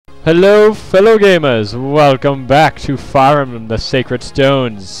Hello fellow gamers, welcome back to Fire Emblem the Sacred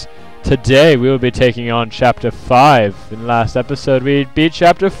Stones. Today we will be taking on Chapter 5. In the last episode we beat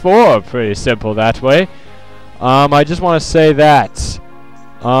Chapter 4, pretty simple that way. I just want to say that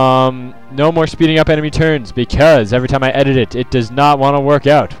no more speeding up enemy turns because every time I edit it, it does not want to work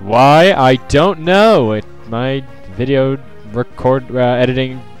out. Why? I don't know. My video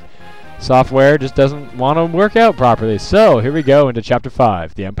editing software just doesn't want to work out properly. So, here we go into Chapter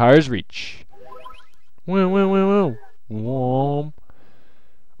 5, The Empire's Reach. Overdone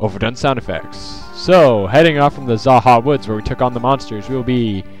sound effects. So, heading off from the Zaha Woods where we took on the monsters, we will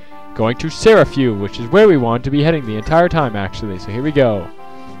be going to Seraphiew, which is where we want to be heading the entire time, actually. So, here we go.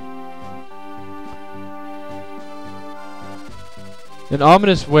 An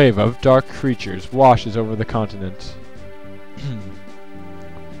ominous wave of dark creatures washes over the continent.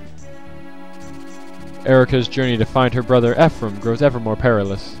 Erica's journey to find her brother Ephraim grows ever more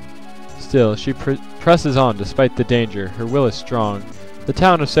perilous. Still, she presses on despite the danger. Her will is strong. The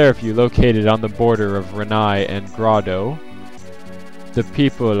town of Seraphiew, located on the border of Renai and Grado. The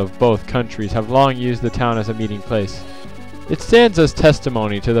people of both countries have long used the town as a meeting place. It stands as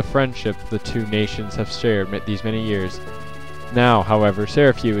testimony to the friendship the two nations have shared these many years. Now, however,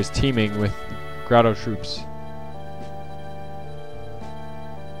 Seraphiew is teeming with Grado troops.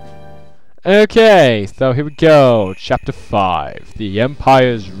 Okay, so here we go. Chapter 5, The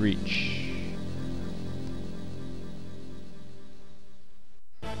Empire's Reach.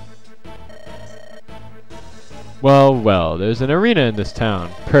 Well, well, there's an arena in this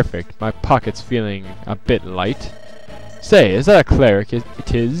town. Perfect. My pocket's feeling a bit light. Say, is that a cleric?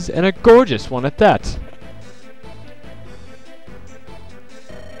 It is, and a gorgeous one at that.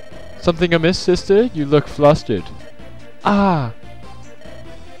 Something amiss, sister? You look flustered. Ah!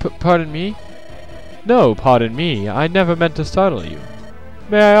 Pardon me? No, pardon me. I never meant to startle you.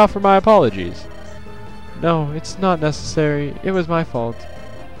 May I offer my apologies? No, it's not necessary. It was my fault.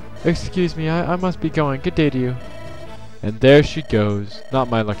 Excuse me, I must be going. Good day to you. And there she goes.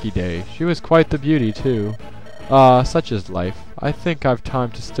 Not my lucky day. She was quite the beauty, too. Ah, such is life. I think I've time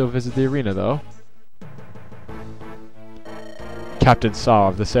to still visit the arena, though. Captain Saw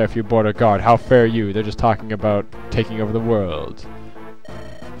of the Seraphiew Border Guard, how fare you? They're just talking about taking over the world.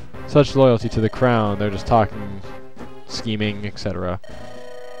 Such loyalty to the crown, they're just talking, scheming, etc.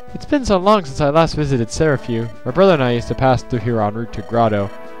 It's been so long since I last visited Seraphiew. My brother and I used to pass through here en route to Grado.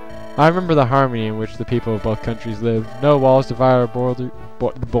 I remember the harmony in which the people of both countries lived. No walls divide our borders.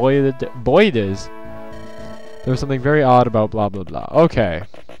 There was something very odd about blah blah blah. Okay.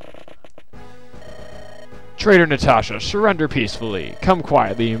 Traitor Natasha, surrender peacefully. Come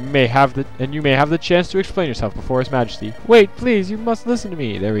quietly, you may have the chance to explain yourself before His Majesty. Wait, please, you must listen to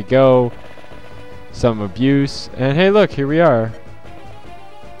me. There we go. Some abuse. And hey, look, here we are.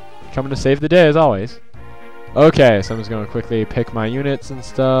 Coming to save the day, as always. Okay, so I'm just going to quickly pick my units and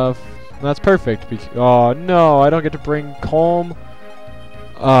stuff. And that's perfect. Oh, no, I don't get to bring Calm.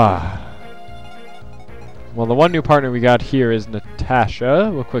 Ah. Well, the one new partner we got here is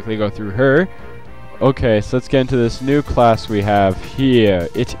Natasha. We'll quickly go through her. Okay, so let's get into this new class we have here.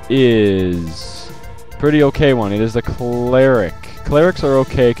 It is pretty okay one. It is a cleric. Clerics are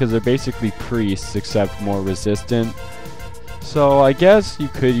okay because they're basically priests, except more resistant. So I guess you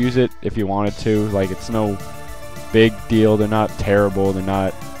could use it if you wanted to. Like, it's no big deal. They're not terrible. They're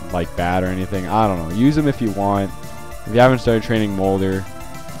not, like, bad or anything. I don't know. Use them if you want. If you haven't started training Molder,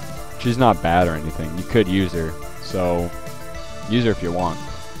 she's not bad or anything. You could use her. So, use her if you want.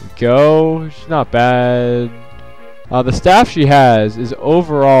 Go. She's not bad. The staff she has is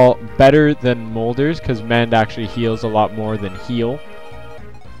overall better than Molder's because Mend actually heals a lot more than heal.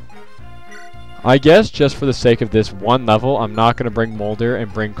 I guess just for the sake of this one level, I'm not going to bring Molder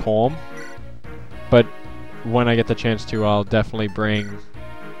and bring Calm. But when I get the chance to, I'll definitely bring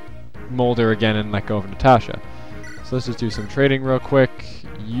Molder again and let go of Natasha. So let's just do some trading real quick.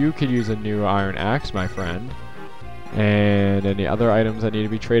 You could use a new Iron Axe, my friend. And any other items that need to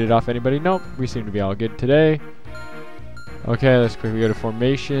be traded off anybody? Nope, we seem to be all good today. Okay, let's quickly go to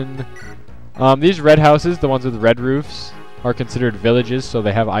formation. These red houses, the ones with red roofs, are considered villages, so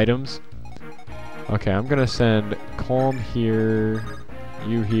they have items. Okay, I'm gonna send Calm here,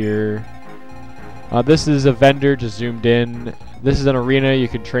 you here. This is a vendor, just zoomed in. This is an arena, you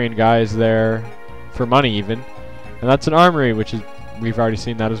can train guys there, for money even. And that's an armory, which is we've already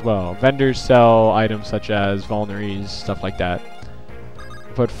seen that as well. Vendors sell items such as vulneries, stuff like that.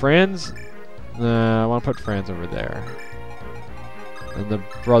 Put Franz. I want to put Franz over there. And the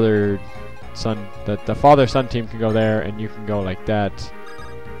brother-son, the father-son team can go there, and you can go like that.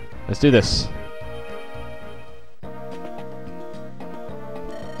 Let's do this.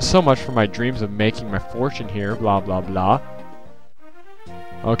 So much for my dreams of making my fortune here. Blah, blah, blah.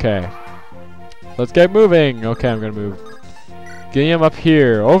 Okay. Let's get moving. Okay, I'm going to move. Getting him up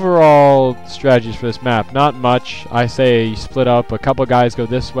here. Overall strategies for this map. Not much. I say you split up. A couple guys go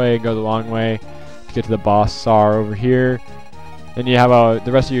this way and go the long way to get to the boss Tsar over here. And you have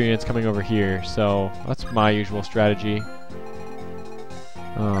the rest of your units coming over here. So that's my usual strategy.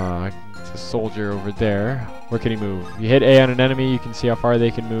 It's a soldier over there. Where can he move? You hit A on an enemy, you can see how far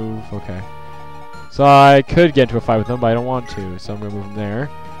they can move. Okay. So I could get into a fight with them, but I don't want to. So I'm going to move him there.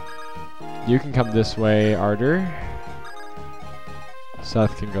 You can come this way, Arter.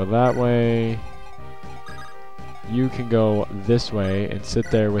 Seth can go that way. You can go this way and sit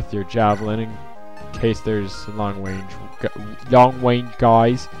there with your javelin in case there's long range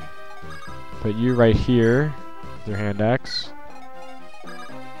guys. Put you right here with your hand axe.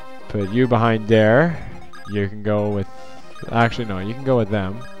 Put you behind there. You can go with... Actually, no, you can go with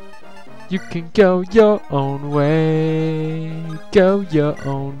them. You can go your own way. Go your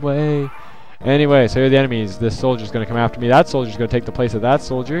own way. Anyway, so here are the enemies. This soldier's going to come after me. That soldier's going to take the place of that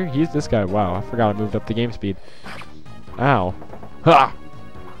soldier. He's this guy. Wow, I forgot I moved up the game speed. Ow. Ha!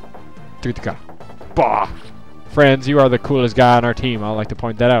 Bah! Friends, you are the coolest guy on our team. I'd like to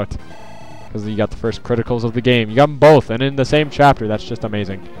point that out. Because you got the first criticals of the game. You got them both, and in the same chapter. That's just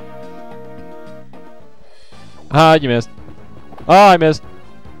amazing. Ah, you missed. Oh, I missed.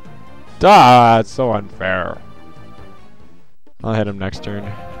 Ah, it's so unfair. I'll hit him next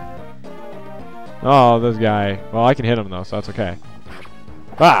turn. Oh, this guy. Well, I can hit him, though, so that's okay.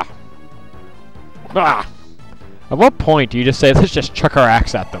 Ah! Ah! At what point do you just say, let's just chuck our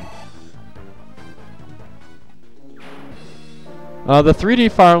axe at them? The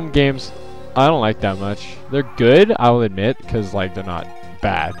 3D Fire Emblem games, I don't like that much. They're good, I will admit, because, like, they're not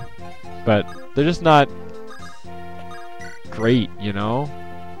bad. But they're just not great, you know?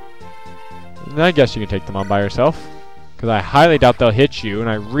 And I guess you can take them on by yourself. Because I highly doubt they'll hit you, and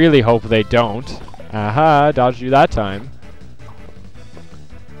I really hope they don't. Aha, dodged you that time.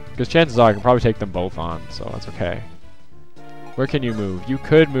 Because chances are I can probably take them both on, so that's okay. Where can you move? You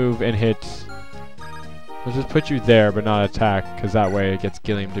could move and hit... Let's just put you there, but not attack, because that way it gets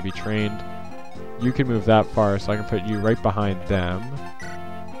Gilliam to be trained. You can move that far, so I can put you right behind them.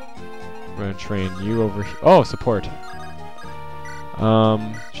 I'm going to train you over here. Oh, support.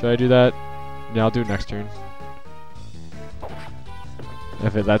 Should I do that? Yeah, I'll do it next turn.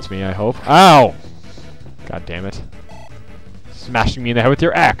 If it lets me, I hope. Ow! God damn it. Smashing me in the head with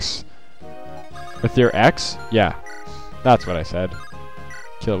your axe. With your axe? Yeah. That's what I said.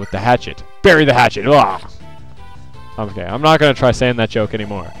 Kill it with the hatchet. Bury the hatchet! Ugh! Okay, I'm not going to try saying that joke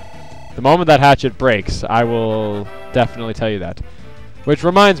anymore. The moment that hatchet breaks, I will definitely tell you that. Which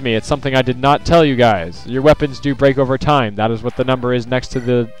reminds me, it's something I did not tell you guys. Your weapons do break over time. That is what the number is next to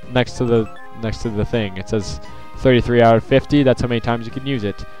the thing. It says 33 out of 50. That's how many times you can use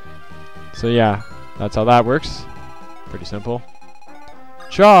it. So yeah, that's how that works. Pretty simple.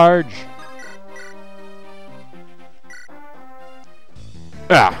 Charge!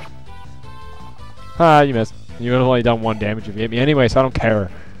 Ah! Ah, you missed. You would have only done 1 damage if you hit me anyway, so I don't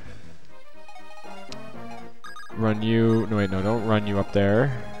care. Run you... No, wait, no, don't run you up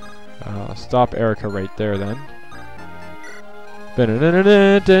there. Stop Erica right there, then.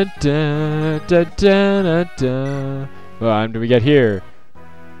 What do we get here?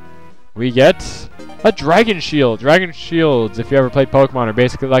 We get a Dragon Shield. Dragon Shields, if you ever played Pokemon, are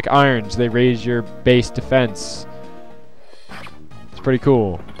basically like irons. They raise your base defense. It's pretty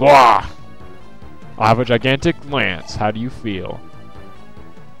cool. Blah! I have a gigantic lance. How do you feel?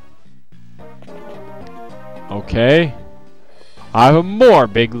 Okay. I have a more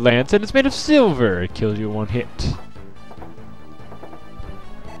big lance, and it's made of silver. It kills you in 1 hit.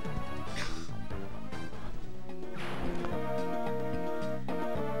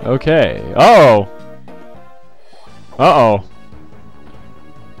 Okay. Uh-oh. Uh-oh.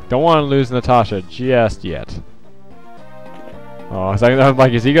 Don't want to lose Natasha just yet. Oh, I'm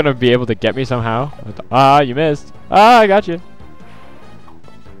like, is he going to be able to get me somehow? Ah, you missed. Ah, I got you.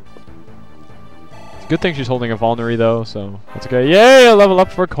 It's a good thing she's holding a vulnerary, though, so that's okay. Yay, a level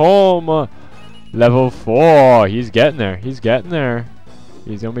up for Colm. Level 4. He's getting there. He's getting there.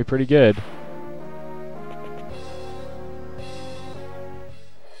 He's going to be pretty good.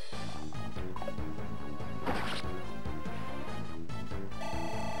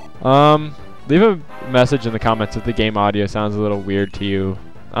 Leave a message in the comments if the game audio sounds a little weird to you.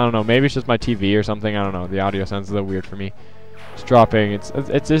 I don't know, maybe it's just my TV or something. I don't know. The audio sounds a little weird for me. It's dropping.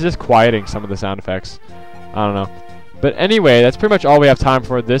 It's just quieting some of the sound effects. I don't know. But anyway, that's pretty much all we have time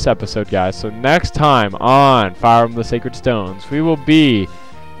for this episode, guys. So next time on Fire Emblem the Sacred Stones, we will be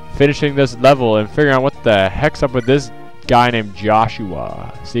finishing this level and figuring out what the heck's up with this guy named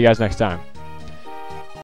Joshua. See you guys next time.